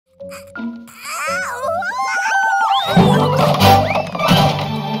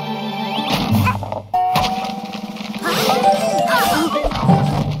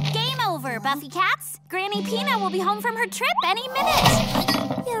Game over, Buffycats. Granny Pina will be home from her trip any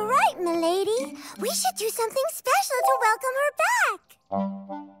minute. You're right, milady. We should do something special to welcome her back.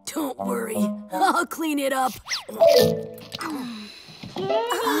 Don't worry. I'll clean it up.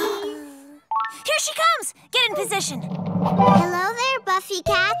 Here she comes! Get in position. Hello there,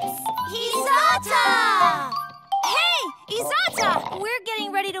 Buffycats. Isotta! Hey, Isotta! We're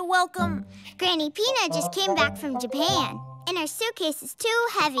getting ready to welcome... Granny Pina just came back from Japan, and her suitcase is too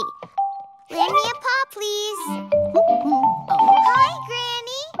heavy. Lend me a paw, please. Hi,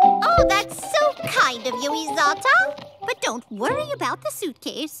 Granny. Oh, that's so kind of you, Isotta. But don't worry about the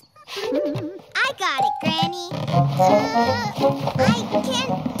suitcase. I got it, Granny. I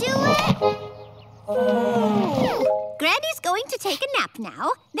can't do it. Granny's going to take a nap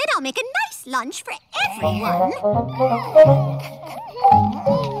now. Then I'll make a nice lunch for everyone.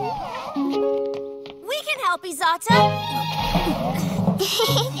 We can help, Isotta.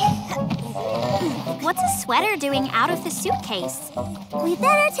 What's a sweater doing out of the suitcase? We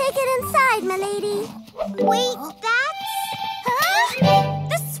better take it inside, milady. Wait, that's... Huh?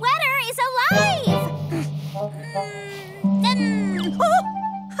 The sweater is alive!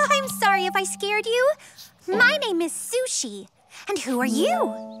 I'm sorry if I scared you. My name is Sushi. And who are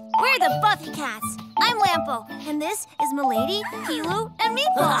you? We're the Buffycats. I'm Lampo. And this is Milady, Pilu, and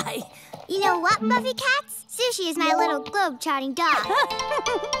Meatball. Hi. You know what, Buffycats? Sushi is my little globe-trotting dog.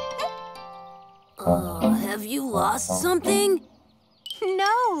 Have you lost something?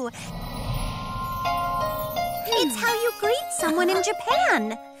 No. It's how you greet someone in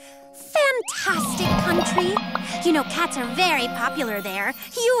Japan. Fantastic country. You know, cats are very popular there.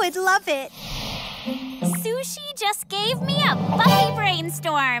 You would love it. Sushi just gave me a Buffy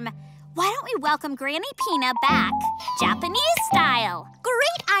brainstorm. Why don't we welcome Granny Pina back, Japanese style?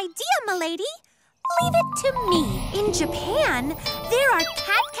 Great idea, milady. Leave it to me. In Japan, there are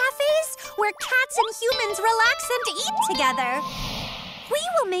cat cafes where cats and humans relax and eat together. We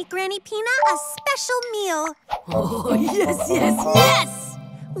will make Granny Pina a special meal. Oh, yes, yes, yes!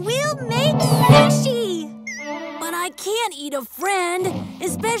 We'll make sushi. But I can't eat a friend,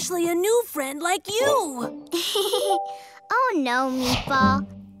 especially a new friend like you. Oh, no, Meatball.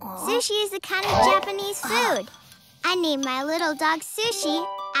 Sushi is a kind of Japanese food. I named my little dog Sushi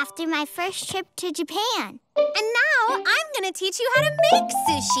after my first trip to Japan. And now I'm going to teach you how to make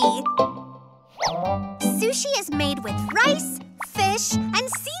sushi. Sushi is made with rice, fish, and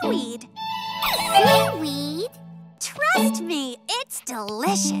seaweed. Seaweed? Trust me, it's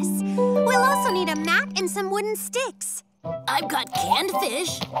delicious. We'll also need a mat and some wooden sticks. I've got canned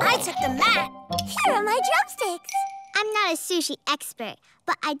fish. I took the mat. Here are my drumsticks. I'm not a sushi expert,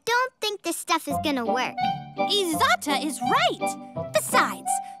 but I don't think this stuff is gonna work. Isotta is right.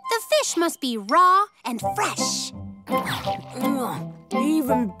 Besides, the fish must be raw and fresh.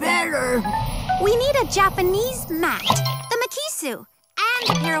 Even better. We need a Japanese mat, the makisu, and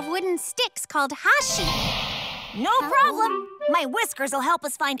a pair of wooden sticks called hashi. No problem. My whiskers will help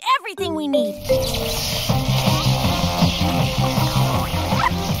us find everything we need.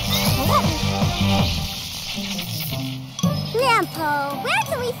 Lampo, where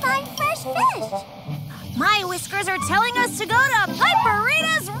can we find fresh fish? My whiskers are telling us to go to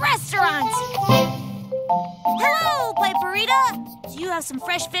Piperita's restaurant. Hello, Piperita. Do you have some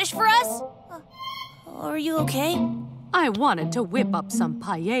fresh fish for us? Are you okay? I wanted to whip up some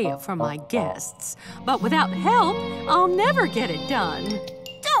paella for my guests, but without help, I'll never get it done.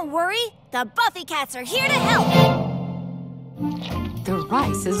 Don't worry. The Buffycats are here to help. The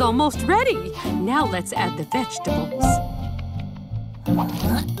rice is almost ready. Now let's add the vegetables.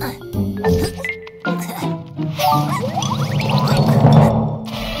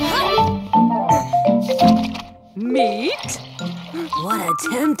 Meat? What a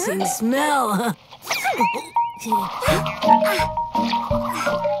tempting smell.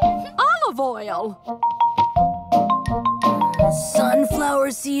 Olive oil. Sunflower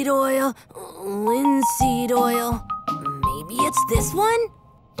seed oil, linseed oil. Maybe it's this one?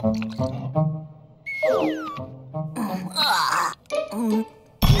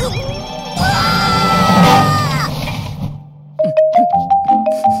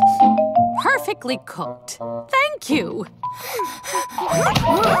 Perfectly cooked. Thank you.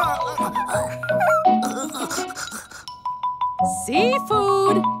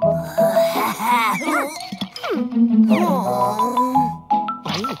 Seafood.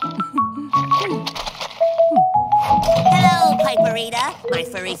 Hello, Piperita. My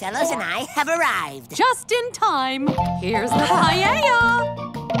furry fellows and I have arrived. Just in time. Here's the paella.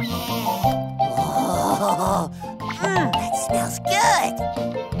 good.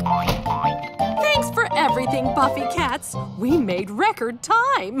 Thanks for everything, Buffycats. We made record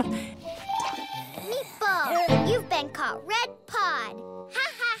time. Meatball, you've been caught red pod.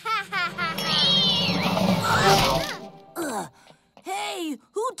 Ha ha ha ha ha. Hey,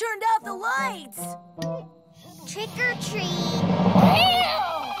 who turned out the lights? Trick or treat.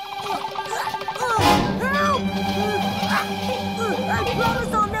 Help! I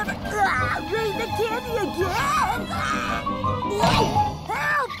promise I'll never raise the candy again.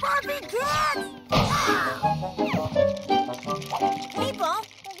 Help, Buffycats! Meatball,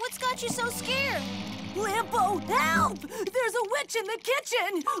 what's got you so scared? Lampo, help! There's a witch in the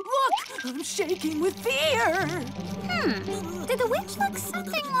kitchen! Look, I'm shaking with fear! Did the witch look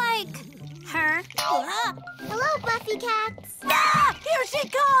something like her? Hello, Buffycats. Ah! Here she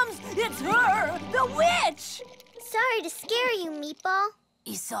comes! It's her, the witch! Sorry to scare you, Meatball.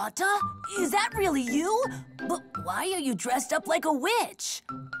 Isotta, is that really you? But why are you dressed up like a witch?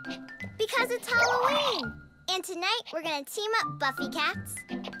 Because it's Halloween. And tonight, we're gonna team up, Buffycats.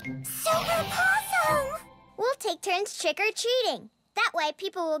 Super Possum! We'll take turns trick-or-treating. That way,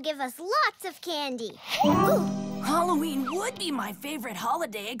 people will give us lots of candy. Ooh. Halloween would be my favorite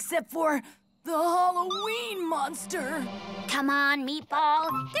holiday except for the Halloween monster. Come on,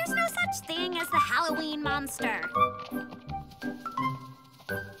 Meatball. There's no such thing as the Halloween monster.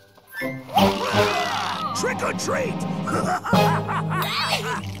 Trick or treat!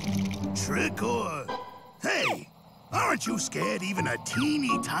 Trick or... Hey, aren't you scared even a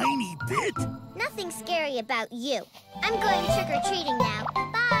teeny tiny bit? Nothing scary about you. I'm going trick-or-treating now.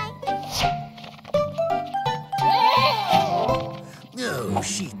 Bye. Oh,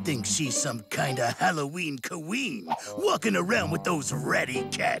 she thinks she's some kind of Halloween queen, walking around with those ratty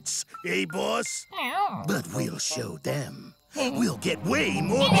cats, eh, boss? But we'll show them. We'll get way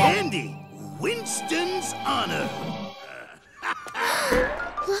more candy. Winston's honor.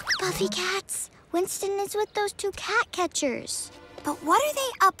 Look, Buffycats. Winston is with those two cat catchers. But what are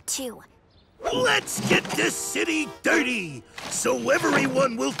they up to? Let's get this city dirty, so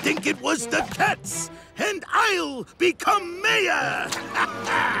everyone will think it was the cats, and I'll become mayor!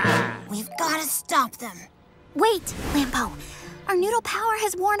 We've got to stop them. Wait, Lampo. Our noodle power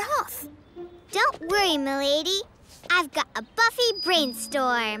has worn off. Don't worry, milady. I've got a Buffy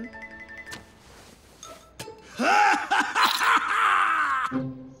brainstorm.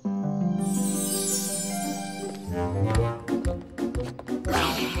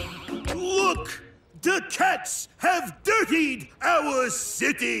 Look! The cats have dirtied our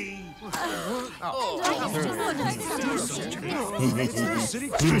city!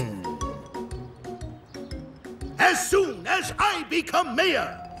 As soon as I become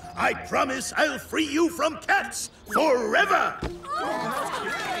mayor, I promise I'll free you from cats forever!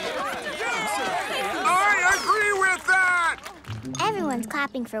 I agree with that! Everyone's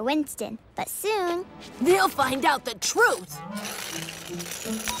clapping for Winston, but soon... They'll find out the truth.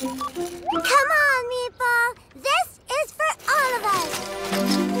 Come on, Meatball! This is for all of us!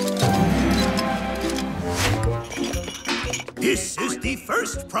 This is the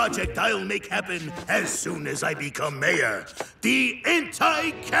first project I'll make happen as soon as I become mayor. The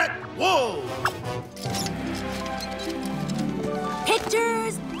anti-cat wall!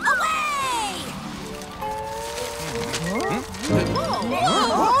 Pictures away!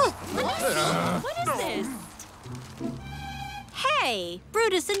 What is this? Hey,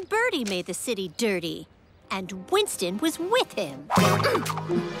 Brutus and Bertie made the city dirty. And Winston was with him.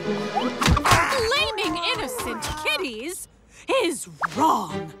 Blaming innocent kitties is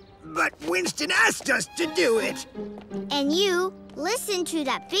wrong. But Winston asked us to do it. And you, listen to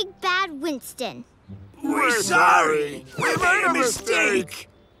that big bad Winston. We're sorry. We made a mistake.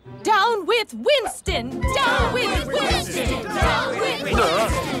 Down with Winston! Down with Winston! Down with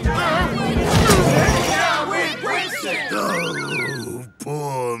Winston! Down with Winston! Oh,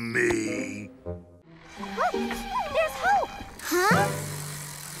 poor me. Look, there's hope! Huh?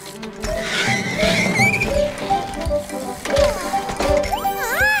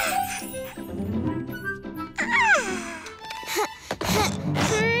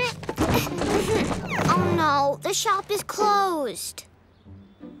 Oh no, the shop is closed.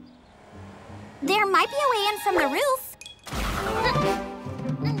 There might be a way in from the roof.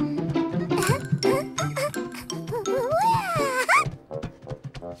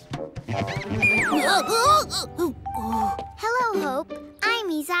 Hello, Hope.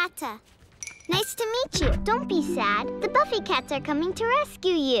 I'm Isotta. Nice to meet you. Don't be sad. The Buffycats are coming to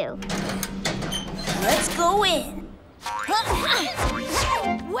rescue you. Let's go in.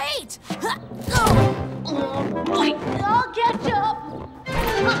 Wait! I'll catch up.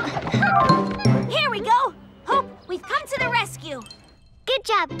 Here we go. Hope, we've come to the rescue.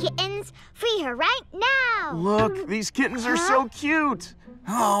 Good job, kittens. Free her right now. Look, these kittens are so cute.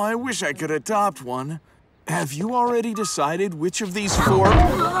 Oh, I wish I could adopt one. Have you already decided which of these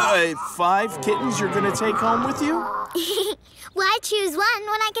 5 kittens you're gonna take home with you? Why choose one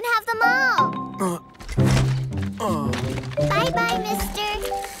when I can have them all? Bye-bye, mister.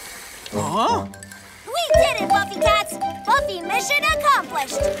 Huh? We did it, Buffycats! Buffy mission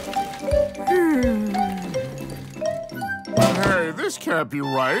accomplished! Hey, this can't be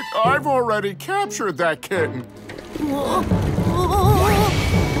right. I've already captured that kitten. You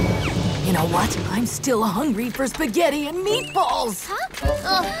know what? I'm still hungry for spaghetti and meatballs.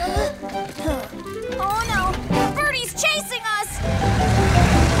 Oh no! Birdie's chasing us!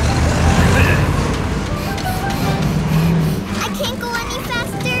 I can't go any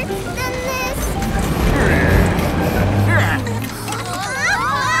faster than this.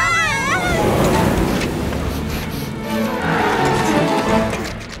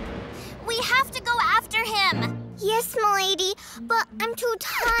 We have to go after him! Yes, m'lady, but I'm too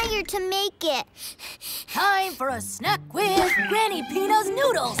tired to make it. Time for a snack with Granny Pina's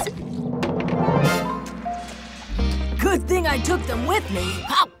noodles. Good thing I took them with me.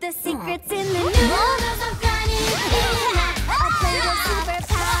 The secret's in the noodles of Granny Pina. A plate of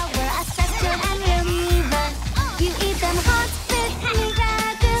superpower, a special and reliever. You eat them hot with honey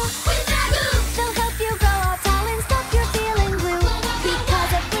ragu. They'll help you grow all tall and stop your feeling blue.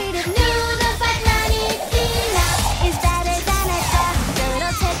 Because a plate of noodles by Granny Pina is better than a doctor.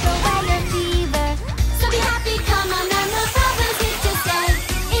 It'll take away your fever. So be happy, come on, and no problems here to stay.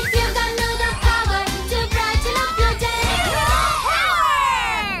 If you've got noodle power to brighten up your day.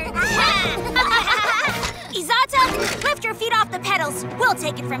 Isotta, lift your feet off the pedals. We'll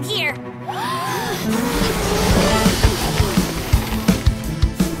take it from here.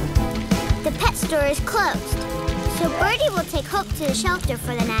 The pet store is closed, so Birdie will take Hope to the shelter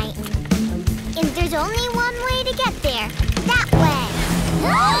for the night. And there's only one way to get there. That way.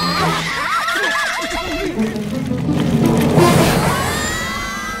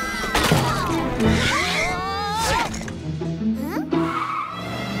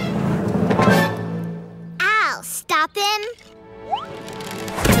 I'll stop him.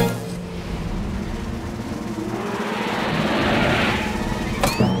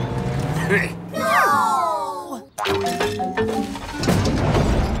 No!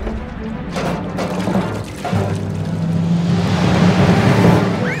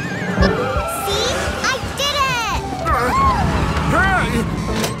 See? I did it! Hey!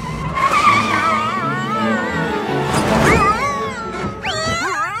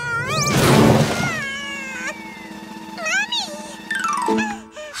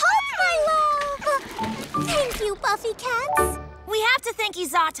 Hope, my love! Thank you, Buffycats. We have to thank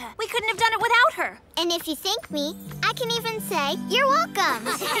Isotta. We couldn't have done it without her. And if you thank me, I can even say, you're welcome.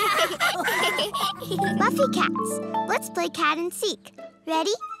 Buffycats, let's play cat and seek.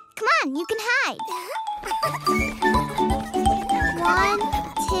 Ready? Come on, you can hide. 1,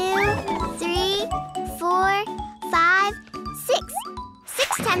 2, 3, 4, 5, 6.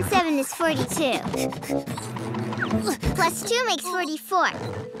 6 times 7 is 42. Plus 2 makes 44.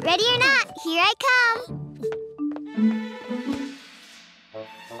 Ready or not, here I come.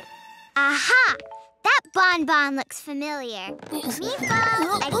 Aha! That bonbon looks familiar.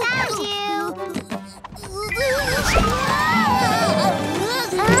 Meatball, I found you!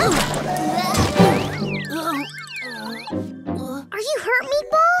 Are you hurt,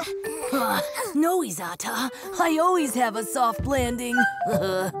 Meatball? No, Isotta. I always have a soft landing.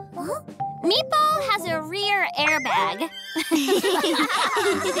 Meatball has a rear airbag.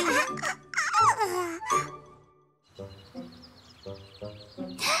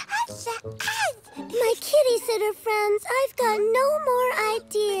 My kitty sitter friends, I've got no more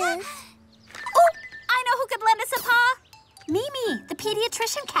ideas. Oh, I know who could lend us a paw. Mimi, the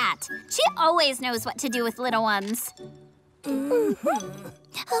pediatrician cat. She always knows what to do with little ones.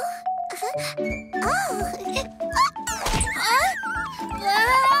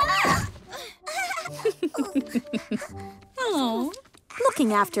 Oh,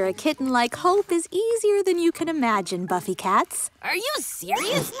 looking after a kitten like Hope is easier than you can imagine, Buffycats. Are you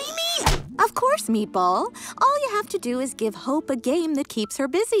serious, Mimi? Of course, Meatball. All you have to do is give Hope a game that keeps her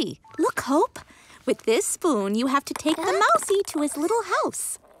busy. Look, Hope. With this spoon, you have to take the mousie to his little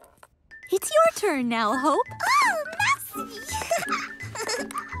house. It's your turn now, Hope. Oh, Mousy!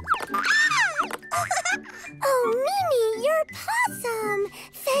 Oh, Mimi, you're possum.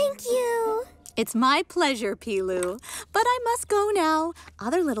 Thank you. It's my pleasure, Pilou. But I must go now.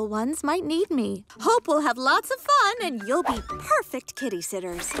 Other little ones might need me. Hope we'll have lots of fun, and you'll be perfect kitty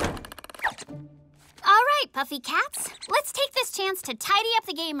sitters. All right, Buffycats. Let's take this chance to tidy up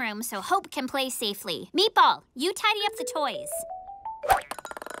the game room so Hope can play safely. Meatball, you tidy up the toys.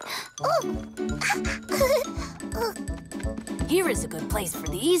 Here is a good place for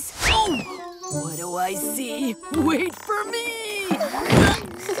these. Oh, what do I see? Wait for me!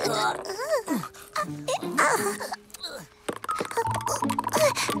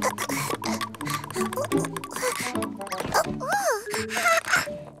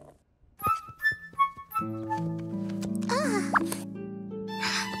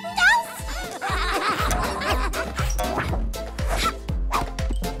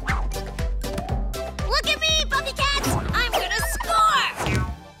 Look at me, Buffycats! I'm gonna score!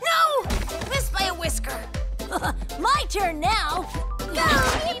 No! Missed by a whisker. My turn now. Go,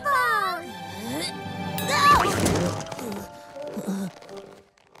 Meatball!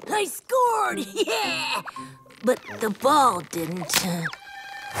 I scored! Yeah! But the ball didn't.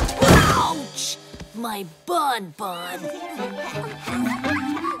 Ouch! My bun.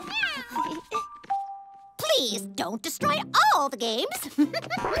 Please don't destroy all the games.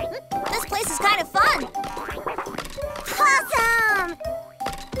 This place is kind of fun. Awesome!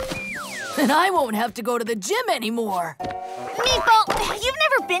 And I won't have to go to the gym anymore. Meatball, you've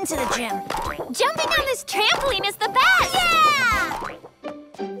never been to the gym. Jumping on this trampoline is the best! Yeah!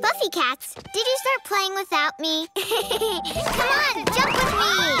 Buffycats, did you start playing without me? Come on, jump with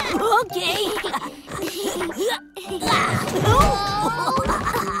me! Okay.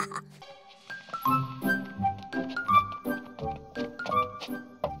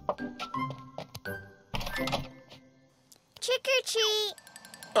 Trick or treat!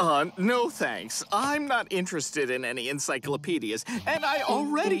 No thanks. I'm not interested in any encyclopedias, and I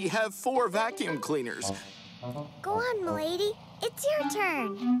already have 4 vacuum cleaners. Go on, milady. It's your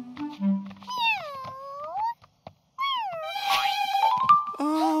turn.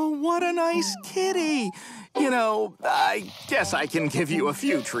 Oh, what a nice kitty. You know, I guess I can give you a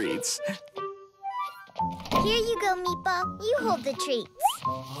few treats. Here you go, Meatball. You hold the treats.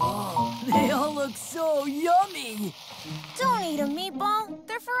 Oh, they all look so yummy. Don't eat them, Meatball.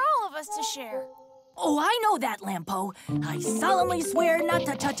 They're for all of us to share. Oh, I know that, Lampo. I solemnly swear not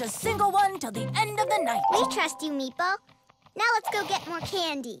to touch a single one till the end of the night. We trust you, Meatball. Now let's go get more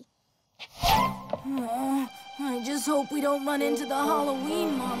candy. Oh, I just hope we don't run into the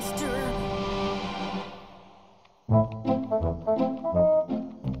Halloween monster.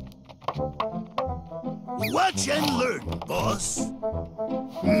 Watch and learn, boss.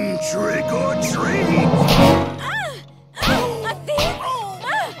 Trick or treat! A thief!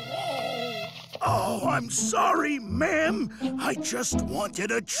 Oh, I'm sorry, ma'am. I just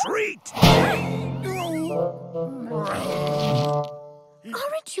wanted a treat.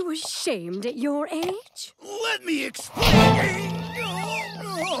 Aren't you ashamed at your age? Let me explain.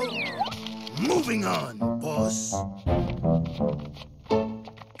 Moving on, boss. Come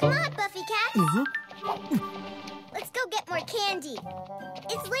on, Buffycats. Let's go get more candy.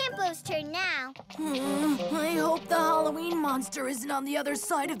 It's Lampo's turn now. I hope the Halloween monster isn't on the other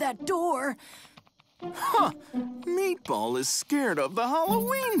side of that door. Huh. Meatball is scared of the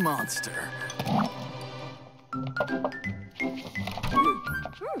Halloween monster.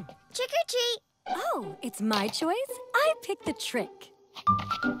 Trick or treat. Oh, it's my choice? I pick the trick.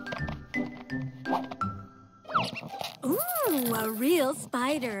 Ooh, a real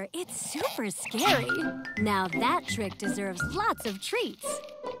spider. It's super scary. Now that trick deserves lots of treats.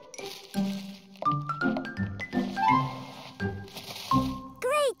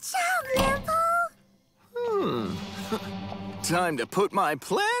 Great job, Lampo! Time to put my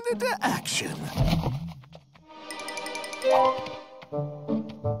plan into action.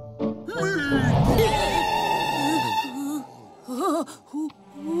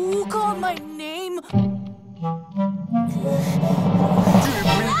 Who called my name? Give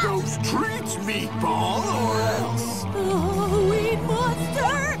me those treats, Meatball, or else. Halloween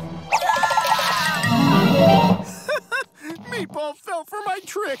monster! Meatball fell for my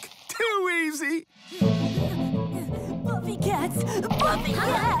trick. Too easy. Buffycats!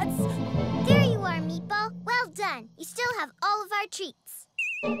 Buffycats! There you are, Meatball. Well done. You still have all of our treats.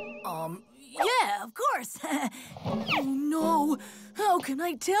 Yeah, of course. Oh, no. How can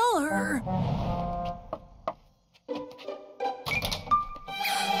I tell her?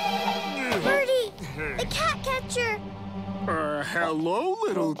 Birdie, the cat catcher. Hello,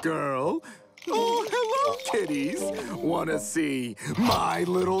 little girl. Oh, hello, kitties. Want to see my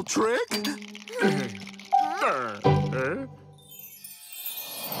little trick? Could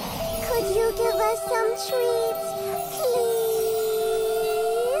you give us some treats, please?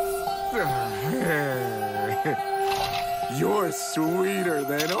 You're sweeter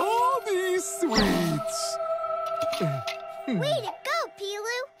than all these sweets. Way to go,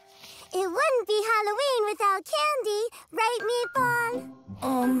 Pilu! It wouldn't be Halloween without candy, right, Meatball?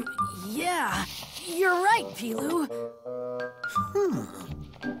 Yeah. You're right, Pilu.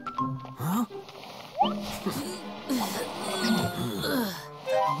 Huh?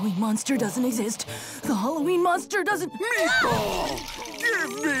 The Halloween monster doesn't exist. The Halloween monster doesn't... Meatball!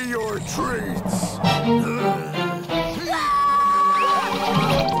 Give me your treats!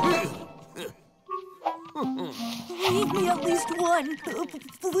 Leave me at least one,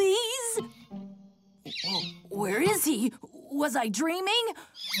 please? Where is he? Was I dreaming?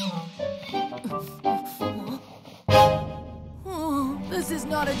 Oh, this is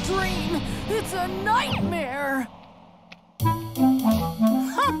not a dream. It's a nightmare.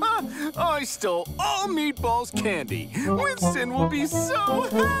 I stole all Meatball's candy. Winston will be so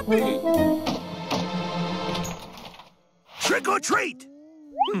happy. Trick or treat!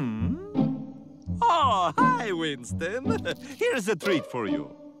 Oh, hi, Winston. Here's a treat for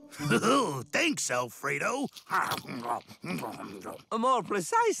you. Oh, thanks, Alfredo. More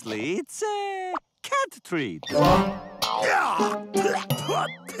precisely, it's a cat treat.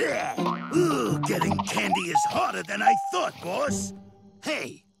 Ooh, getting candy is harder than I thought, boss.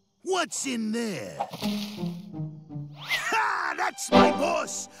 Hey, what's in there? Ha! That's my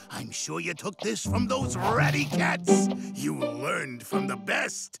boss! I'm sure you took this from those ratty cats. You learned from the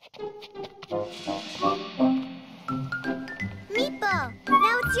best. Meatball,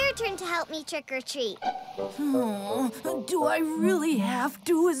 now it's your turn to help me trick or treat. Oh, do I really have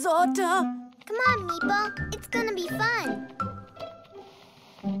to, Isotta? Come on, Meatball. It's gonna be fun.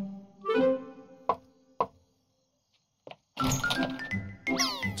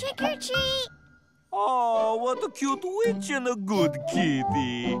 Trick or treat! Oh, what a cute witch and a good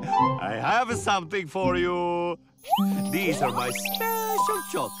kitty. I have something for you. These are my special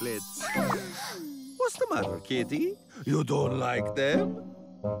chocolates. What's the matter, kitty? You don't like them?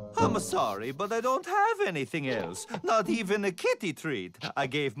 I'm sorry, but I don't have anything else. Not even a kitty treat. I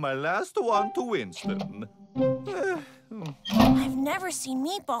gave my last one to Winston. I've never seen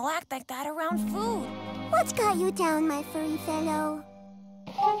Meatball act like that around food. What's got you down, my furry fellow?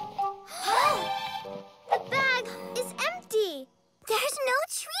 The bag is empty. There's no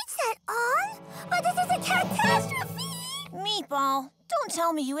treats at all? But this is a catastrophe! Meatball, don't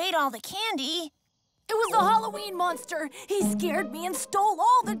tell me you ate all the candy. It was the Halloween monster. He scared me and stole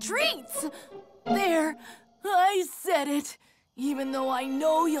all the treats. There, I said it, even though I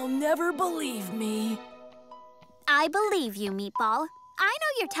know you'll never believe me. I believe you, Meatball. I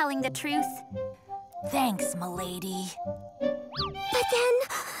know you're telling the truth. Thanks, m'lady. But then,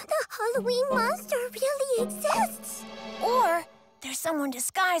 the Halloween monster really exists. Or there's someone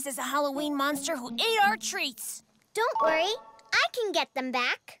disguised as a Halloween monster who ate our treats. Don't worry, I can get them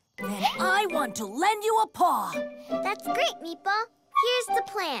back. Then I want to lend you a paw. That's great, Meatball. Here's the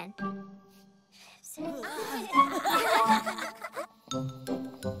plan.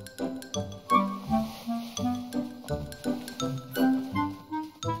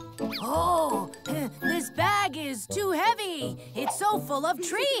 Oh, this bag is too heavy. It's so full of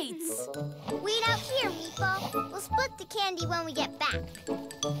treats. Wait out here, Meatball. We'll split the candy when we get back.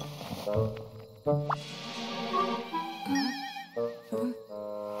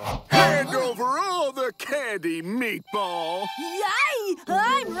 Hand over all the candy, Meatball! Yay!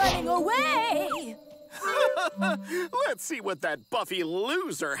 I'm running away! Let's see what that Buffy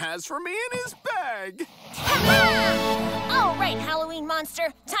loser has for me in his bag. All right, Halloween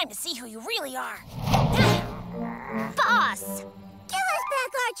monster. Time to see who you really are. Boss! Give us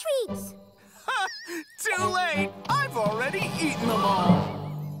back our treats. Too late. I've already eaten them all.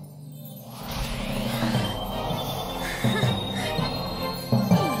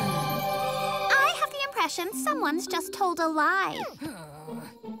 Someone's just told a lie. You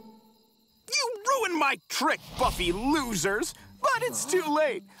ruined my trick, Buffy losers! But it's too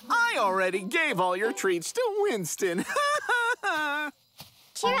late. I already gave all your treats to Winston.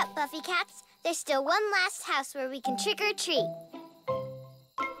 Cheer up, Buffycats. There's still one last house where we can trick or treat.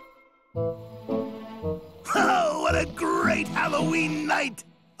 Oh, what a great Halloween night!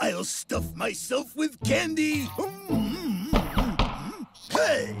 I'll stuff myself with candy.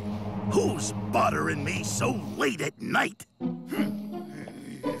 Hey! Who's bothering me so late at night? Winston!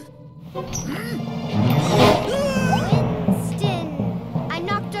 I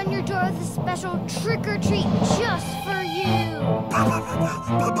knocked on your door with a special trick-or-treat just for you.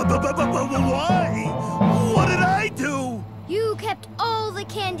 Why? What did I do? You kept all the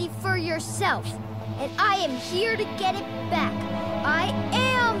candy for yourself, and I am here to get it back. I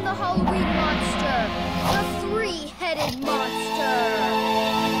am the Halloween monster, the three-headed monster.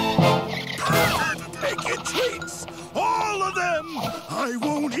 Take your treats! All of of them! I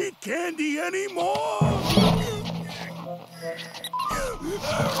won't eat candy anymore!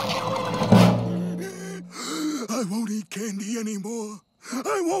 I won't eat candy anymore!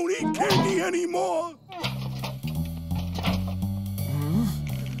 I won't eat candy anymore!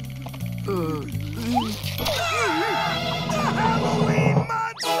 Halloween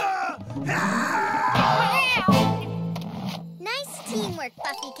monster! Nice teamwork,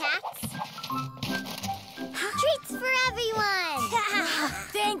 Buffycats. Treats for everyone!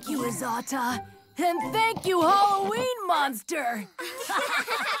 Thank you, Isotta. And thank you, Halloween Monster.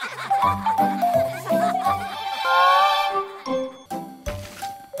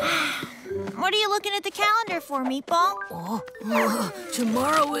 What are you looking at the calendar for, Meatball?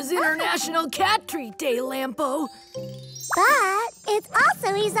 Tomorrow is International Cat Treat Day, Lampo. But it's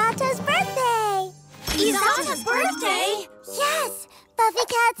also Isotta's birthday! Isotta's birthday? Yes!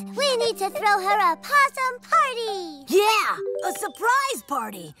 Buffycats, we need to throw her a possum party! Yeah, a surprise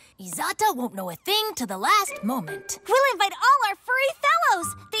party. Isotta won't know a thing till the last moment. We'll invite all our furry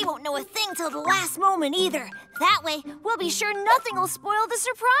fellows. They won't know a thing till the last moment either. That way, we'll be sure nothing will spoil the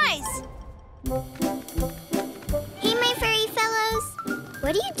surprise. Hey, my furry fellows.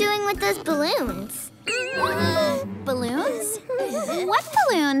 What are you doing with those balloons? Balloons? What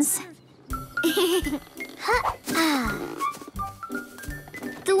balloons?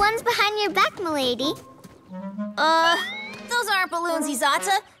 The ones behind your back, milady. Those aren't balloons,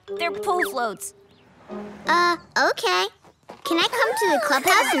 Isotta. They're pool floats. Okay. Can I come to the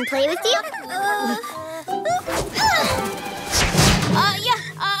clubhouse and play with you?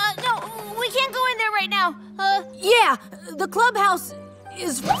 No, we can't go in there right now. Yeah, the clubhouse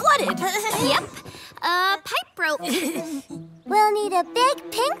is flooded. Yep. Pipe broke. We'll need a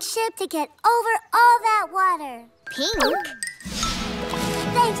big pink ship to get over all that water. Pink?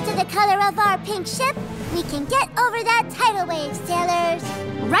 Thanks to the color of our pink ship, we can get over that tidal wave, sailors.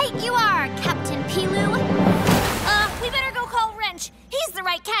 Right you are, Captain Pilou. We better go call Wrench. He's the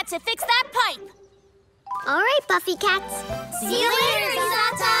right cat to fix that pipe. All right, Buffycats. See you later,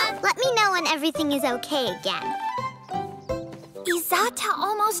 Isotta. Let me know when everything is okay again. Isotta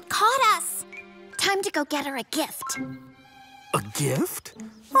almost caught us. Time to go get her a gift. A gift?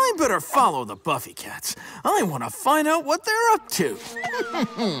 I better follow the Buffycats. I want to find out what they're up to.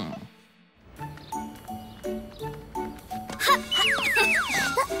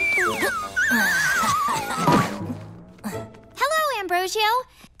 Hello, Ambrosio.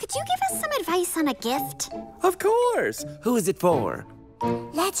 Could you give us some advice on a gift? Of course. Who is it for?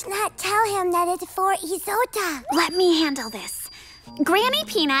 Let's not tell him that it's for Isotta. Let me handle this. Granny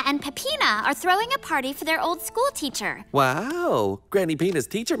Pina and Pepina are throwing a party for their old school teacher. Wow. Granny Pina's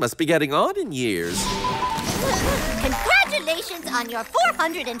teacher must be getting on in years. Congratulations on your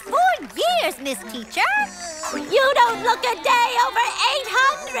 404 years, Miss Teacher. You don't look a day over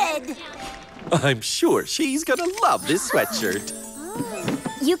 800. I'm sure she's gonna love this sweatshirt.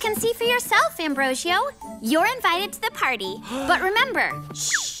 You can see for yourself, Ambrosio. You're invited to the party. But remember,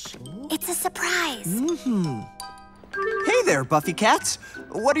 shh, it's a surprise. Hey there, Buffycats.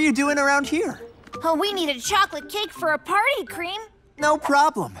 What are you doing around here? Oh, we need a chocolate cake for a party, Cream. No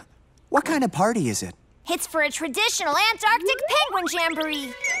problem. What kind of party is it? It's for a traditional Antarctic penguin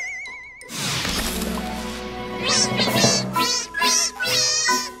jamboree.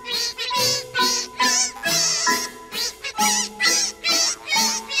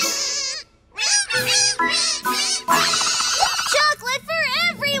 Chocolate for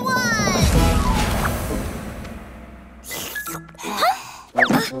everyone!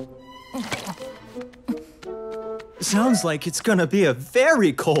 Sounds like it's gonna be a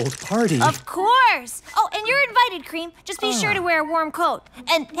very cold party. Of course! Oh, and you're invited, Cream. Just be sure to wear a warm coat.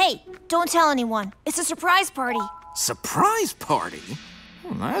 And hey, don't tell anyone. It's a surprise party. Surprise party?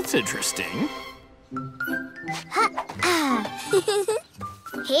 Well, that's interesting.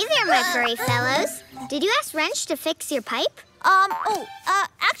 Hey there, my furry fellows. Did you ask Wrench to fix your pipe?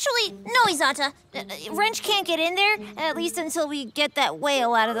 Actually, no, Isotta. Wrench can't get in there, at least until we get that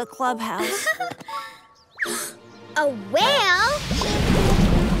whale out of the clubhouse. A whale?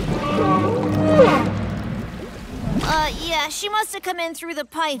 Yeah, she must have come in through the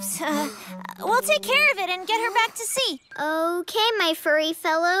pipes. We'll take care of it and get her back to sea. Okay, my furry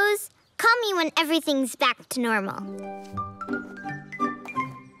fellows. Call me when everything's back to normal.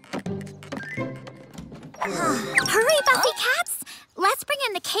 Hurry, Buffycats! Let's bring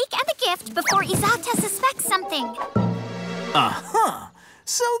in the cake and the gift before Isotta suspects something. Uh-huh.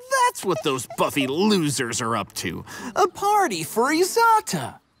 So that's what those Buffy losers are up to. A party for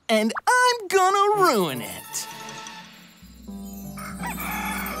Isotta. And I'm gonna ruin it.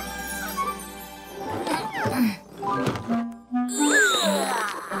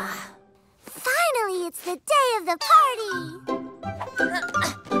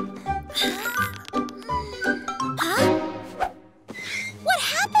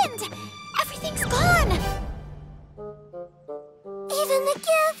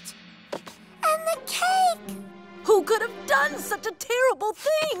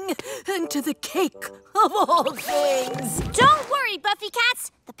 to the cake of all things. Don't worry,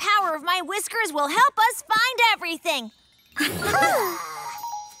 Buffycats. The power of my whiskers will help us find everything.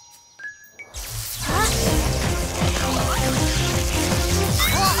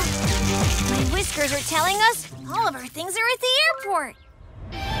 My whiskers are telling us all of our things are at the airport.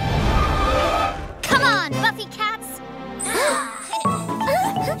 Come on, Buffycats.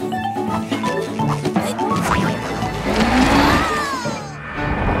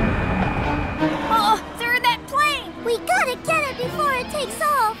 Oh, they're in that plane. We gotta get it before it takes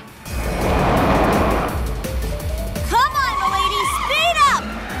off. Come on, milady, speed up.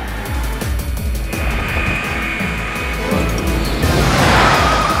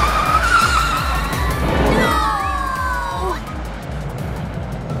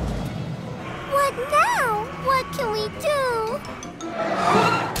 What now? What can we do?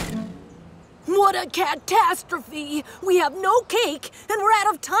 What a catastrophe! We have no cake, and we're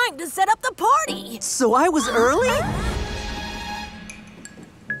out of time to set up the party! So I was early?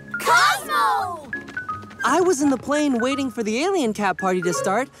 Cosmo! I was in the plane waiting for the alien cat party to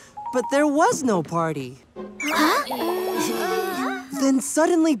start, but there was no party. Then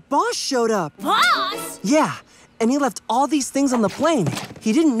suddenly Boss showed up. Boss? Yeah, and he left all these things on the plane.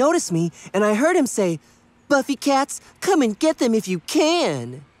 He didn't notice me, and I heard him say, "Buffycats, come and get them if you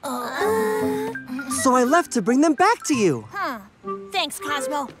can." So I left to bring them back to you. Thanks,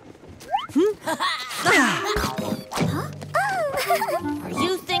 Cosmo. Are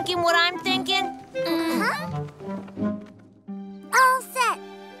you thinking what I'm thinking? All set.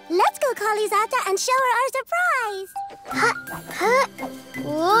 Let's go call Isotta and show her our surprise.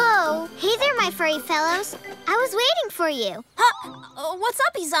 Whoa. Hey there, my furry fellows. I was waiting for you. What's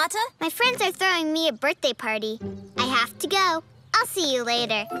up, Isotta? My friends are throwing me a birthday party. I have to go. I'll see you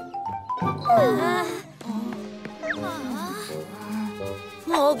later.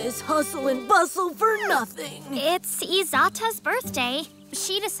 All this hustle and bustle for nothing. It's Isotta's birthday.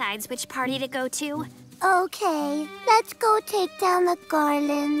 She decides which party to go to. Okay, let's go take down the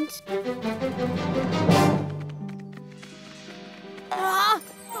garlands.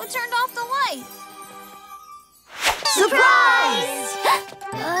 Who turned off the light? Surprise!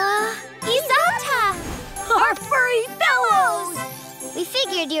 Isotta! Our furry fellows! We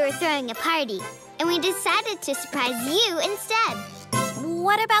figured you were throwing a party, and we decided to surprise you instead.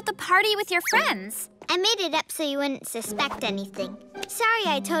 What about the party with your friends? I made it up so you wouldn't suspect anything. Sorry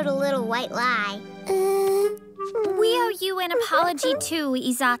I told a little white lie. We owe you an apology too,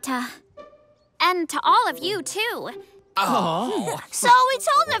 Isotta. And to all of you, too. Oh. So we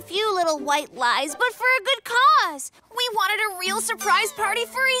told a few little white lies, but for a good cause. We wanted a real surprise party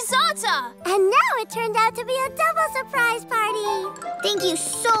for Isotta. And now it turned out to be a double surprise party. Thank you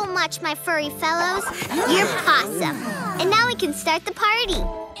so much, my furry fellows. You're awesome. And now we can start the party.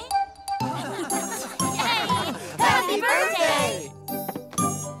 Yay! Happy birthday!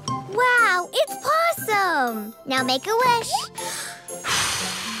 Wow, it's Possum. Now make a wish.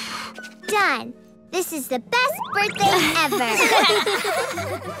 Done. This is the best birthday ever.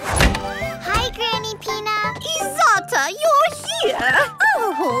 Hi, Granny Pina. Isotta, you're here! Oh!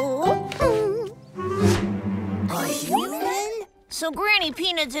 A human? So Granny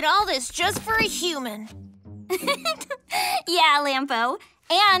Pina did all this just for a human. Yeah, Lampo.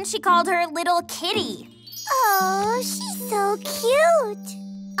 And she called her Little Kitty. Oh, she's so cute.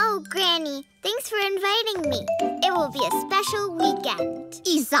 Oh, Granny, thanks for inviting me. It will be a special weekend.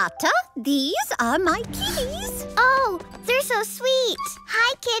 Isotta, these are my kitties. Oh, they're so sweet.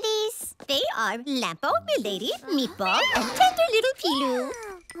 Hi, kitties. They are Lampo, Milady, Meatball, and tender little Pilou.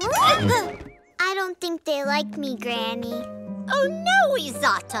 I don't think they like me, Granny. Oh, no,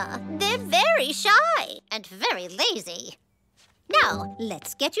 Isotta. They're very shy and very lazy. Now,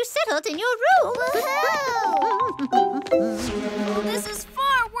 let's get you settled in your room. This is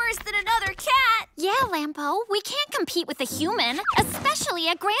far worse than another cat. Yeah, Lampo, we can't compete with a human, especially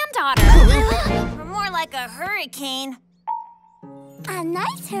a granddaughter. We're more like a hurricane. A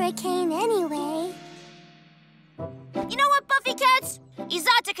nice hurricane, anyway. You know what, Buffycats?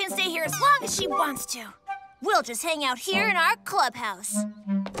 Isotta can stay here as long as she wants to. We'll just hang out here in our clubhouse.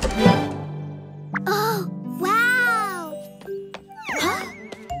 Oh, wow! Huh?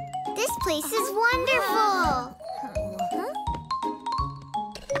 This place is wonderful!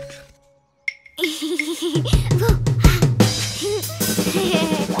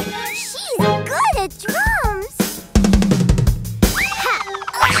 She's good at drums!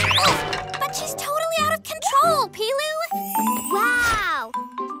 But she's totally out of control, Pilou! Wow!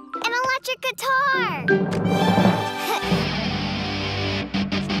 An electric guitar!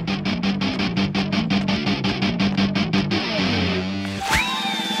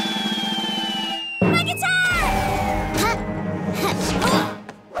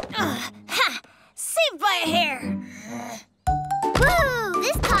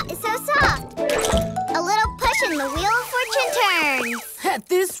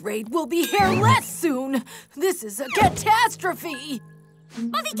 rate, we'll be hairless soon. This is a catastrophe.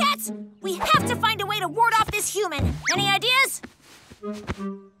 Buffycats, we have to find a way to ward off this human. Any ideas?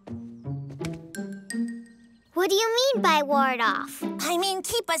 What do you mean by ward off? I mean,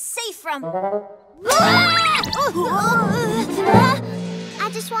 keep us safe from... I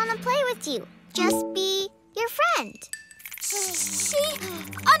just want to play with you. Just be your friend. She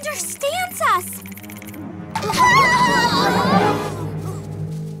understands us.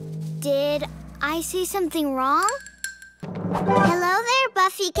 Did I say something wrong? Hello there,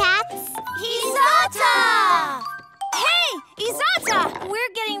 Buffycats. Isotta! Hey, Isotta!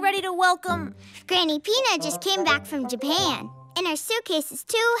 We're getting ready to welcome... Granny Pina just came back from Japan, and her suitcase is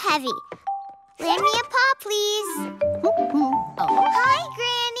too heavy. Lend me a paw, please. Hi,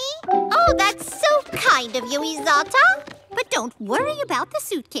 Granny. Oh, that's so kind of you, Isotta. But don't worry about the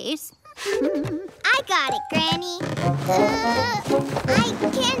suitcase. I got it, Granny. I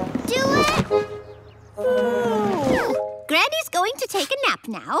can't do it. Granny's going to take a nap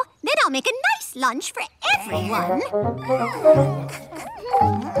now. Then I'll make a nice lunch for everyone.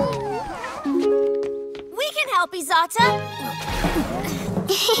 We can help, Isotta.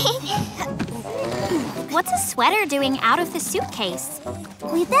 What's a sweater doing out of the suitcase?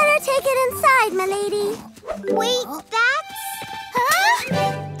 We better take it inside, milady. Wait, that's... Huh?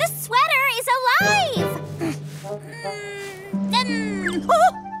 The sweater is alive!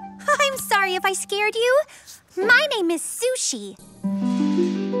 Oh, I'm sorry if I scared you. My name is Sushi.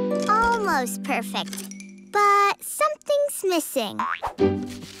 Almost perfect, but something's missing.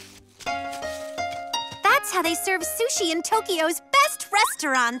 That's how they serve sushi in Tokyo's best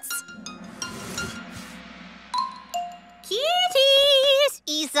restaurants. Kitties!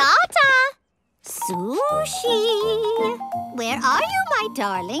 Isotta! Sushi! Where are you, my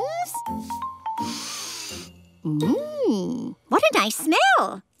darlings? What a nice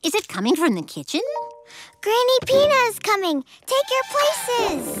smell! Is it coming from the kitchen? Granny Pina is coming. Take your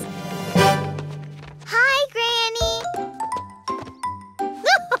places. Hi, Granny.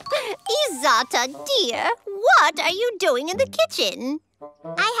 Isotta, dear, what are you doing in the kitchen?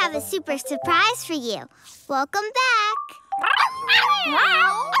 I have a super surprise for you. Welcome back.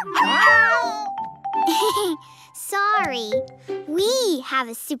 Sorry. We have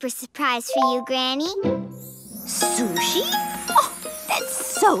a super surprise for you, Granny. Sushi? Oh,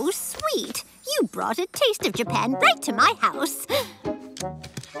 that's so sweet. You brought a taste of Japan right to my house.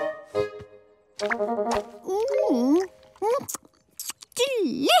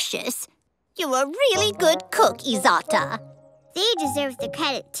 Delicious. You're a really good cook, Isotta. They deserve the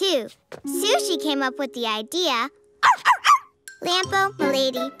credit, too. Sushi came up with the idea. Lampo,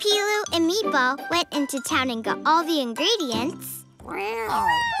 Milady, Pilu, and Meatball went into town and got all the ingredients.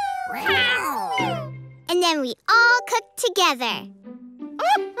 And then we all cooked together.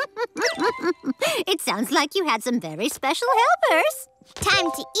 It sounds like you had some very special helpers.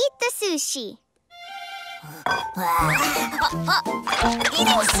 Time to eat the sushi.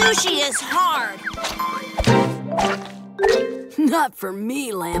 Eating sushi is hard. Not for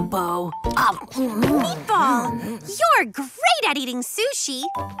me, Lampo. Meatball, you're great at eating sushi.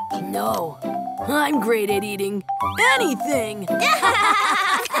 No, I'm great at eating anything.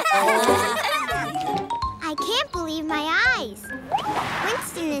 I can't believe my eyes.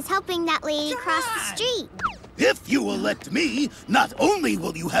 Winston is helping that lady cross the street. If you elect me, not only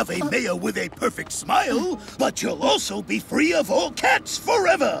will you have a mayor with a perfect smile, but you'll also be free of all cats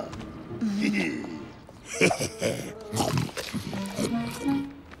forever.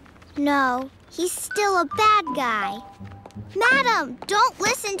 No, he's still a bad guy. Madam, don't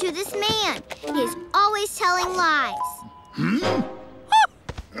listen to this man. He is always telling lies.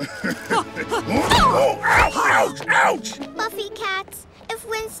 Ouch! Ouch! Buffycats, if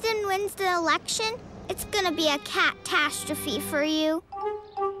Winston wins the election, it's gonna be a catastrophe for you.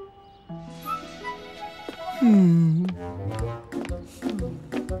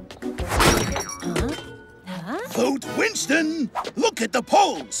 Vote Winston! Look at the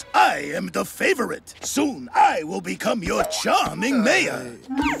polls! I am the favorite. Soon I will become your charming mayor.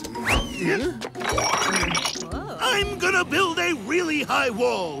 I'm gonna build a really high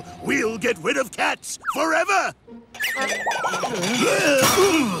wall. We'll get rid of cats forever.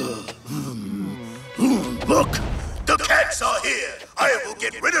 Look, the cats are here. I will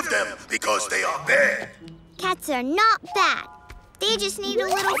get rid of them because they are bad. Cats are not bad. They just need a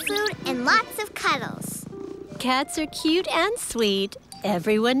little food and lots of cuddles. Cats are cute and sweet.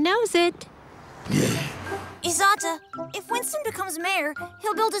 Everyone knows it. Isotta, if Winston becomes mayor,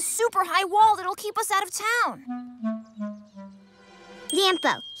 he'll build a super high wall that'll keep us out of town.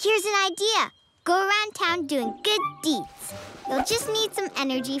 Lampo, here's an idea. Go around town doing good deeds. You'll just need some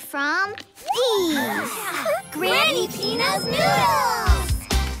energy from these. Granny Pina's noodles!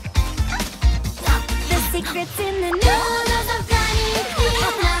 The secret's in the noodles of Granny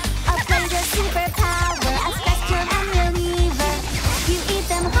Pina. A flavor superpower, a spectrum unreliever. You eat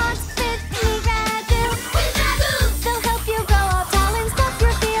them hot, quickly ragu. They'll help you grow all tall and stop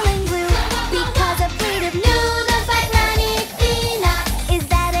your feeling blue. Because a plate of noodles by Granny Pina is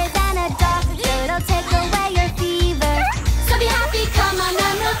better than a doctor. It'll take away your fever. So be happy, come on,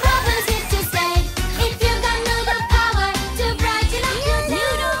 and no problems here to stay. If you've got noodle power to brighten up your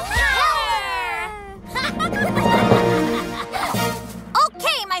noodle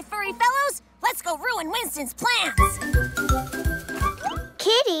Okay, my furry fellows, let's go ruin Winston's plans.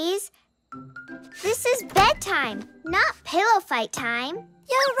 Kitties, this is bedtime, not pillow fight time.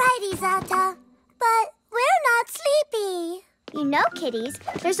 You're right, Isotta, but we're not sleepy. You know, kitties,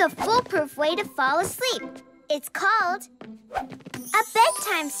 there's a foolproof way to fall asleep. It's called a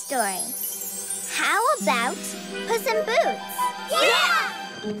bedtime story. How about Puss in Boots? Yeah!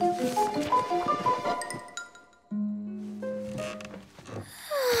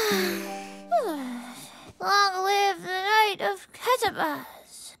 Long live the night of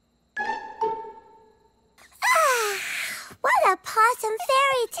Ketabas. What a possum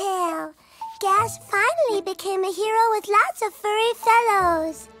fairy tale. Gas finally became a hero with lots of furry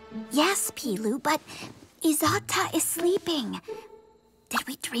fellows. Yes, Pilu, but Isotta is sleeping. Did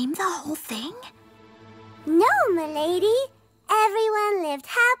we dream the whole thing? No, milady. Everyone lived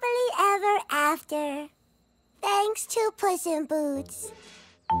happily ever after. Thanks to Puss in Boots.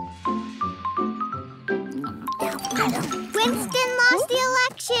 Winston lost the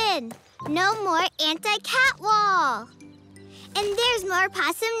election. No more anti-cat wall. And there's more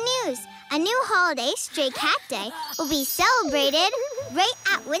possum news. A new holiday, Stray Cat Day, will be celebrated right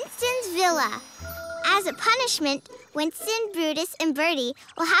at Winston's villa. As a punishment, Winston, Brutus, and Bertie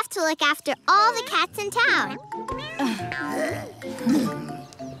will have to look after all the cats in town.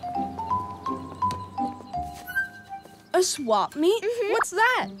 A swap meet? What's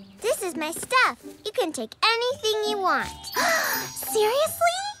that? This is my stuff. You can take anything you want.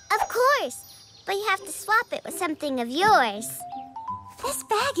 Seriously? Of course. But you have to swap it with something of yours. This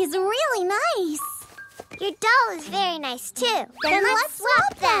bag is really nice. Your doll is very nice, too. Then let's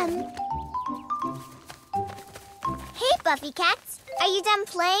swap them. Hey, Buffycats. Are you done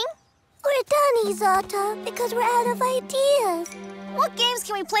playing? We're done, Isotta, because we're out of ideas. What games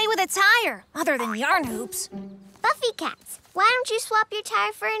can we play with a tire, other than yarn hoops? Buffycats, why don't you swap your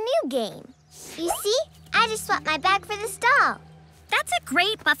tire for a new game? You see, I just swapped my bag for this doll. That's a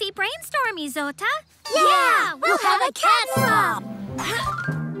great Buffy brainstorm, Isotta. Yeah, we'll have a cat swap.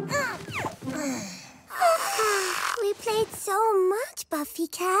 We played so much,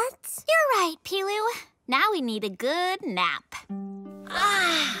 Buffycats. You're right, Pilu. Now we need a good nap.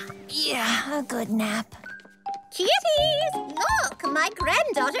 Yeah, a good nap. Kitties, look, my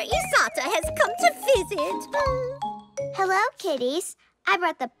granddaughter Isotta has come to visit. Hello, kitties. I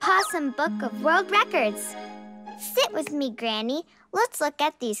brought the Possum Book of World Records. Sit with me, Granny. Let's look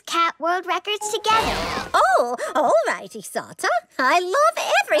at these cat world records together. Oh, all right, Isotta. I love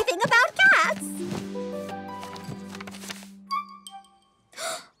everything about cats.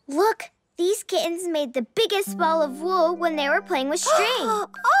 Look, these kittens made the biggest ball of wool when they were playing with string. Oh,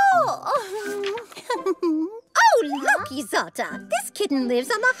 look, Isotta. This kitten lives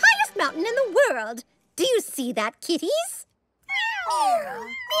on the highest mountain in the world. Do you see that, kitties?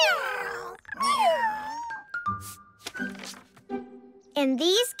 And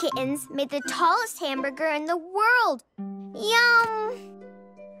these kittens made the tallest hamburger in the world. Yum!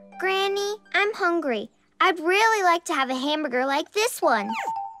 Granny, I'm hungry. I'd really like to have a hamburger like this one.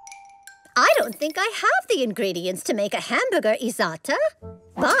 I don't think I have the ingredients to make a hamburger, Isotta.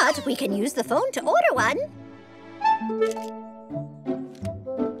 But we can use the phone to order one.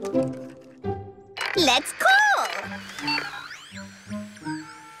 Let's call.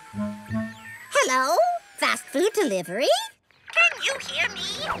 Hello? Fast food delivery? Can you hear me?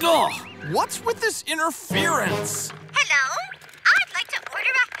 Ugh, what's with this interference? Hello? I'd like to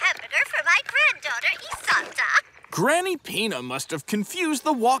order a hamburger for my granddaughter, Isotta. Granny Pina must have confused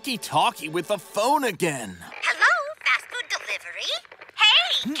the walkie-talkie with the phone again. Hello? Fast food delivery?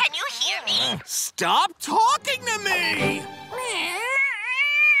 Hey, can you hear me? Stop talking to me!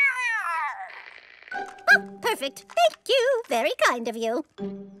 Oh, perfect. Thank you. Very kind of you.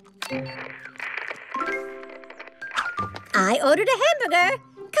 I ordered a hamburger.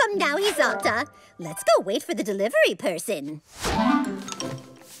 Come now, Isotta. Let's go wait for the delivery person.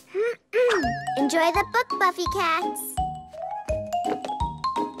 Enjoy the book, Buffycats.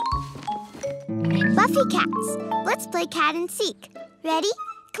 Buffycats, let's play cat and seek. Ready?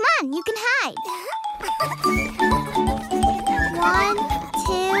 Come on, you can hide. 1,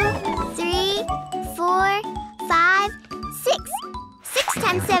 2, 3, 4, 5, 6. 6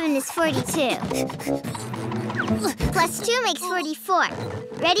 times 7 is 42. Plus 2 makes 44.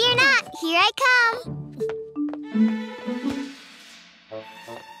 Ready or not, here I come.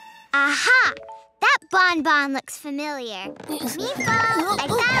 Aha! That bonbon looks familiar. Meatball, I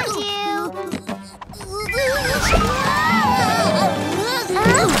found you.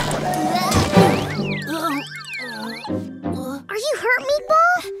 Are you hurt,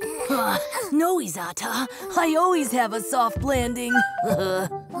 Meatball? No, Isotta. I always have a soft landing.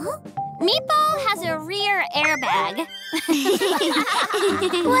 Meatball has a rear airbag.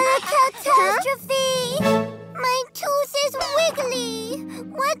 What a catastrophe! My tooth is wiggly.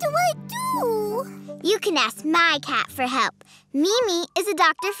 What do I do? You can ask my cat for help. Mimi is a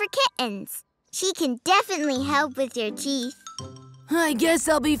doctor for kittens. She can definitely help with your teeth. I guess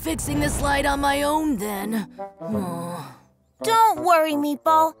I'll be fixing the slide on my own then. Don't worry,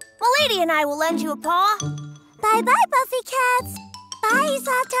 Meatball. Milady and I will lend you a paw. Bye-bye, Buffycats. Bye,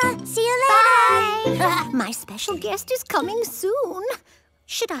 Isotta. See you later. Bye. My special guest is coming soon.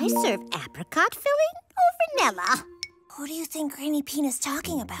 Should I serve apricot filling or vanilla? Who do you think Granny Pina's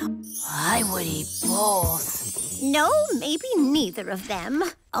talking about? I would eat both. No, maybe neither of them.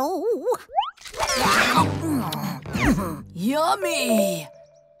 Oh. Yummy!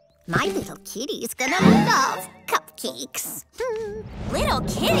 My little kitty's gonna love cupcakes. Little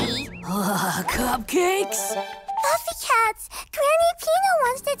kitty? Cupcakes? Buffycats, Granny Pina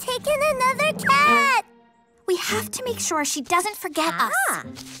wants to take in another cat. We have to make sure she doesn't forget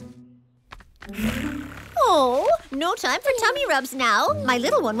us. Oh, no time for tummy rubs now. My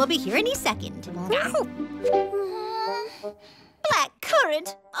little one will be here any second. Black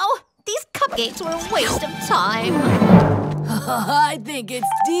currant. Oh, these cupcakes were a waste of time. I think it's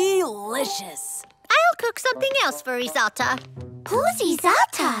delicious. I'll cook something else for Isotta. Who's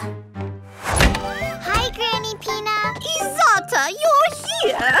Isotta? Hi, Granny Pina. Isotta, you're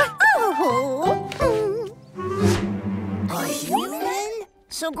here. Oh. A human?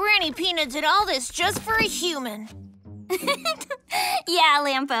 So Granny Pina did all this just for a human. Yeah,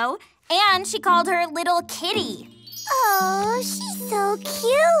 Lampo. And she called her Little Kitty. Oh, she's so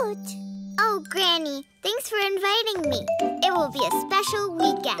cute. Oh, Granny, thanks for inviting me. It will be a special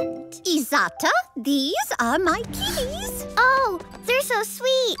weekend. Isotta, these are my kitties. Oh, they're so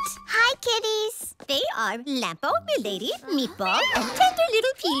sweet. Hi, kitties. They are Lampo, Milady, Meatball, and tender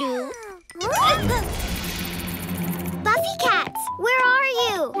little Pilou. Buffycats, where are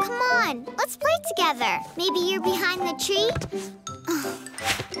you? Come on, let's play together. Maybe you're behind the tree?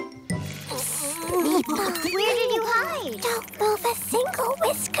 Where did you hide? Don't move a single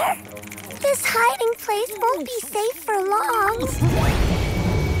whisker. This hiding place won't be safe for long.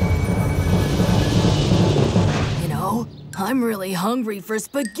 You know, I'm really hungry for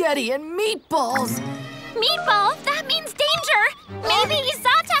spaghetti and meatballs. Meatball, that means danger. Maybe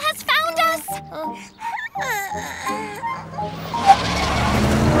Isotta has found us.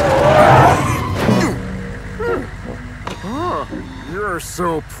 Oh, you're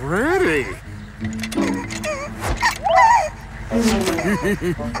so pretty.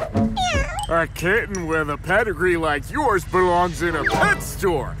 A kitten with a pedigree like yours belongs in a pet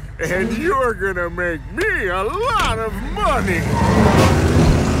store, and you're gonna make me a lot of money.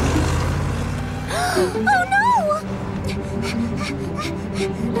 Oh no!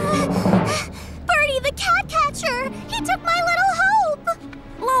 Birdie the cat catcher! He took my little hope!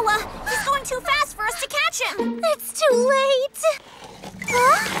 Lola, he's going too fast for us to catch him. It's too late!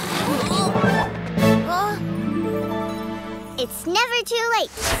 Huh? It's never too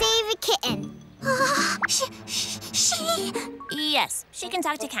late to save a kitten. She... Yes, she can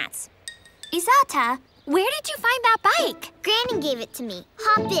talk to cats. Isotta, where did you find that bike? Granny gave it to me.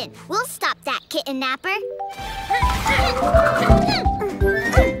 Hop in. We'll stop that kitten napper.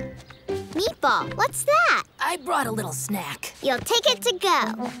 Meatball, what's that? I brought a little snack. You'll take it to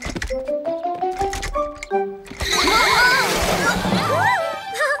go.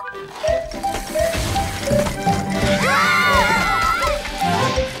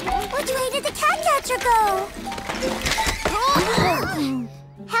 Which way did the cat catcher go?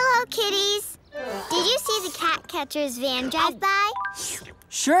 Hello, kitties. Did you see the cat catcher's van drive by?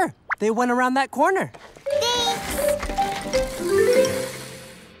 Sure, they went around that corner. Thanks.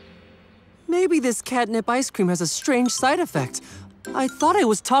 Maybe this catnip ice cream has a strange side effect. I thought I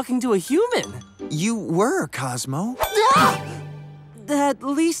was talking to a human. You were, Cosmo. At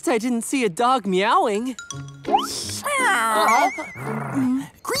least I didn't see a dog meowing.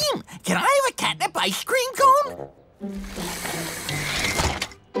 Cream, Can I have a catnip ice cream cone?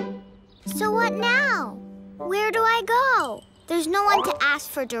 So what now? Where do I go? There's no one to ask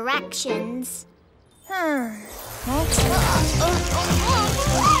for directions. My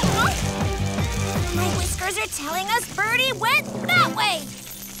whiskers are telling us Birdie went that way.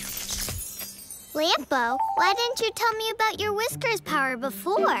 Lampo, why didn't you tell me about your whiskers power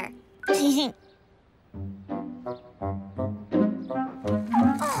before? There's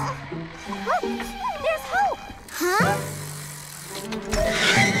Hope. Huh?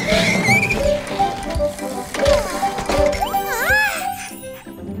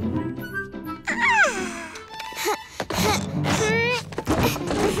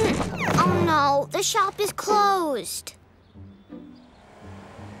 Oh no, the shop is closed.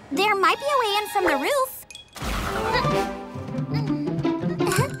 There might be a way in from the roof.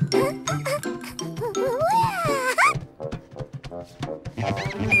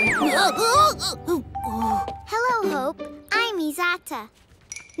 Hello, Hope. I'm Isotta.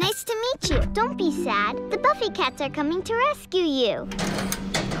 Nice to meet you. Don't be sad. The Buffycats are coming to rescue you.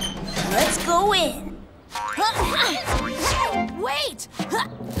 Let's go in. Wait!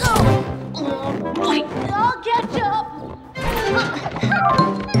 I'll catch up.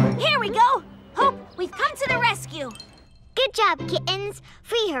 Here we go. Hope, we've come to the rescue. Good job, kittens.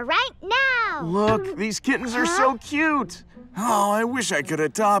 Free her right now. Look, these kittens are so cute. Oh, I wish I could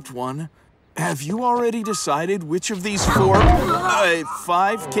adopt one. Have you already decided which of these 5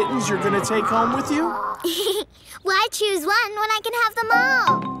 kittens you're gonna take home with you? Why choose one when I can have them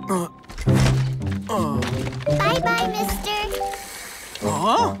all? Bye-bye, mister.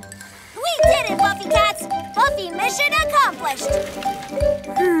 Huh? We did it, Buffycats! Buffy mission accomplished!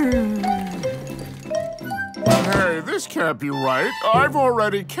 Hey, this can't be right. I've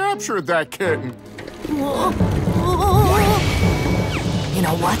already captured that kitten. You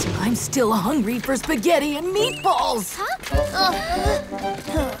know what? I'm still hungry for spaghetti and meatballs. Huh?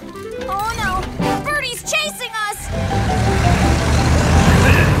 Oh no! Birdie's chasing us!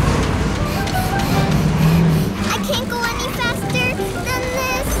 I can't go any faster than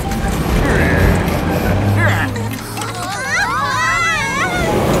this.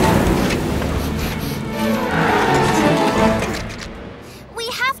 We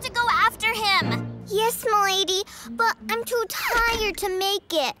have to go after him! Yes, m'lady, but I'm too tired to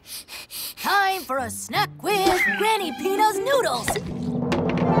make it. Time for a snack with Granny Pina's noodles.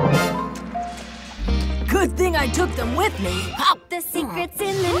 Good thing I took them with me. Pop the secrets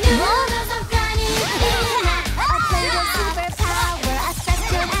in the noodles of Granny Pina. A plate of superpower, a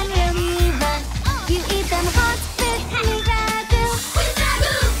special and reliever. You eat them hot with me ragu.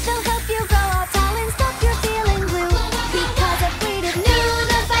 They'll help you grow all tall and stop your feeling blue. Because a plate of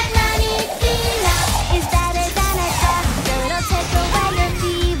noodles by Granny Pina is better than a doctor. It'll take away your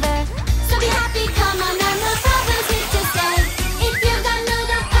fever. So be happy, come on, and no problems need to stay. If you've got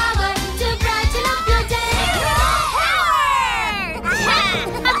noodle power to brighten up your day.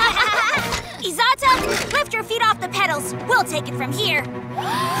 Isotta, lift your feet off the pedals. We'll take it from here.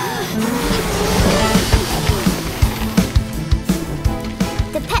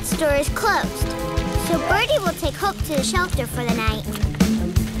 The pet store is closed, so Birdie will take Hope to the shelter for the night.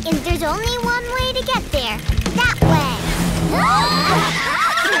 And there's only one way to get there. That way.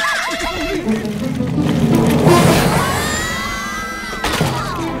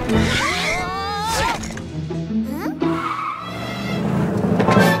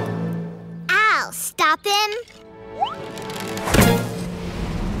 I'll stop him.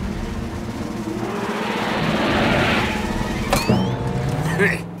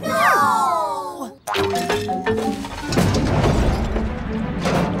 No!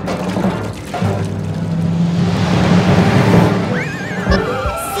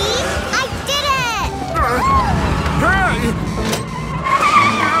 See? I did it!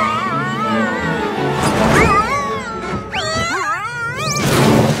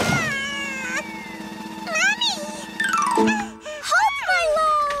 Hope, my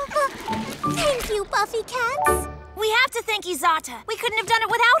love! Thank you, Buffycats. We have to thank Isotta. We couldn't have done it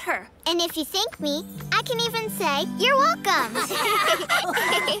without her. And if you thank me, I can even say, you're welcome.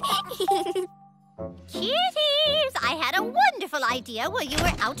 Kitties! I had a wonderful idea while you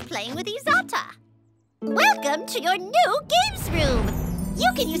were out playing with Isotta. Welcome to your new games room.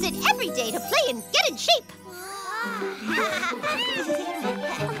 You can use it every day to play and get in shape.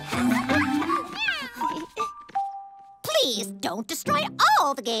 Please don't destroy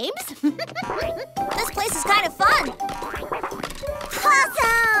all the games. This place is kind of fun.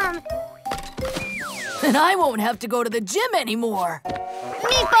 Awesome! And I won't have to go to the gym anymore.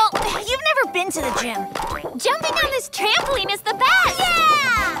 Meatball, you've never been to the gym. Jumping on this trampoline is the best!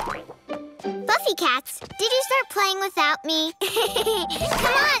 Yeah! Buffycats, did you start playing without me?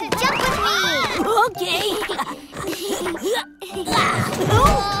 Come on, jump with me! Okay.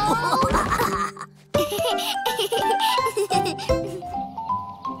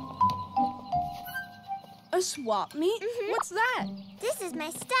 A swap meet? What's that? This is my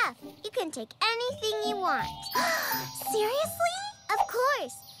stuff. You can take anything you want. Seriously? Of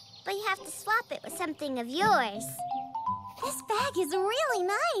course. But you have to swap it with something of yours. This bag is really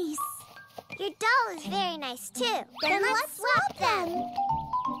nice. Your doll is very nice, too. Then let's swap them.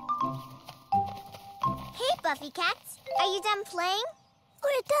 Hey, Buffycats. Are you done playing?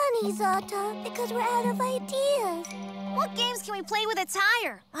 We're done, Isotta, because we're out of ideas. What games can we play with a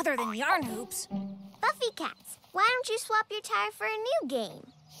tire, other than yarn hoops? Buffycats, why don't you swap your tire for a new game?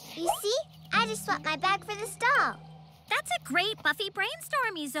 You see, I just swapped my bag for this doll. That's a great Buffy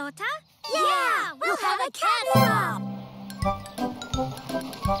brainstorm, Isotta. Yeah, we'll have a cat swap.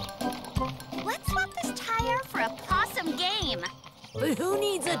 Let's swap this tire for a possum game. But who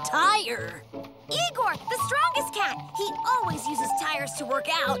needs a tire? Igor, the strongest cat. He always uses tires to work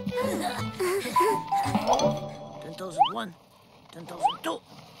out. 10,001, 10,002,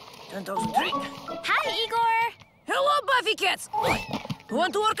 10,003. Hi, Igor. Hello, Buffycats.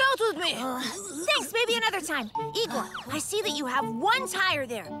 Want to work out with me? Thanks, maybe another time. Igor, I see that you have one tire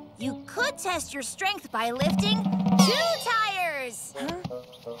there. You could test your strength by lifting 2 tires.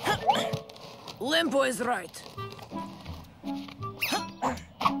 Limpo is right.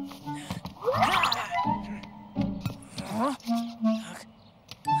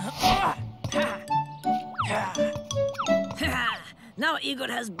 Now Igor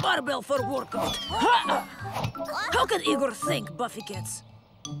has barbell for workout. How can Igor think, Buffycats?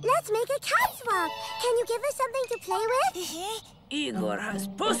 Let's make a cat swap. Can you give us something to play with? Igor has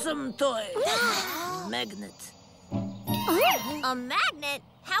possum toy. Magnet. A magnet?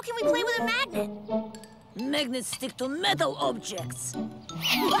 How can we play with a magnet? Magnets stick to metal objects.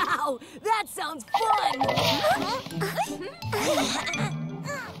 Wow, that sounds fun!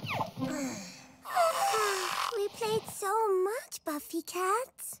 We played so much,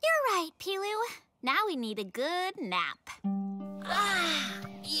 Buffycats. You're right, Pilu. Now we need a good nap.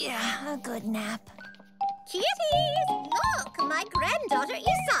 Yeah, a good nap. Kitties, look, my granddaughter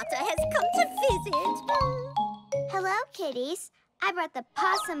Isotta has come to visit. Hello, kitties. I brought the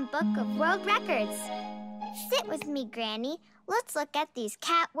Possum Book of World Records. Sit with me, Granny. Let's look at these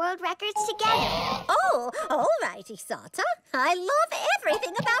cat world records together. Oh, all right, Isotta. I love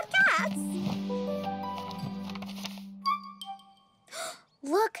everything about cats.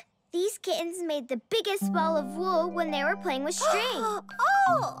 Look, these kittens made the biggest ball of wool when they were playing with string. Oh,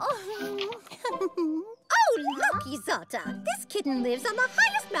 look, Isotta. This kitten lives on the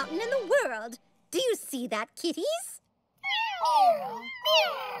highest mountain in the world. Do you see that, kitties?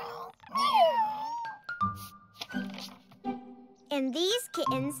 And these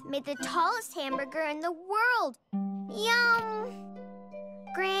kittens made the tallest hamburger in the world. Yum!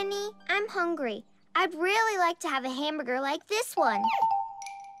 Granny, I'm hungry. I'd really like to have a hamburger like this one.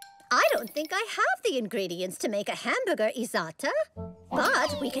 I don't think I have the ingredients to make a hamburger, Isotta.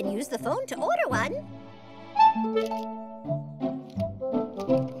 But we can use the phone to order one.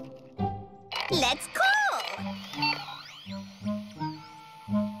 Let's call!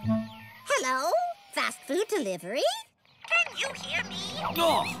 Hello? Fast food delivery? Can you hear me?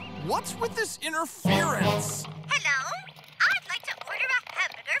 Oh, what's with this interference? Hello? I'd like to order a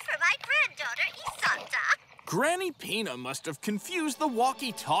hamburger for my granddaughter, Isotta. Granny Pina must have confused the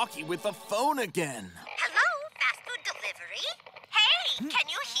walkie-talkie with the phone again. Hello? Fast food delivery? Hey, can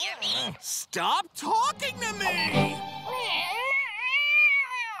you hear me? Stop talking to me!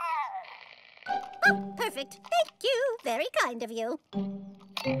 Oh, perfect. Thank you. Very kind of you.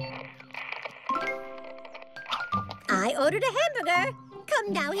 I ordered a hamburger.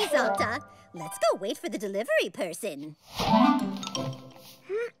 Come now, Isotta. Let's go wait for the delivery person.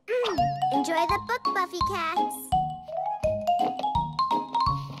 Enjoy the book, Buffycats.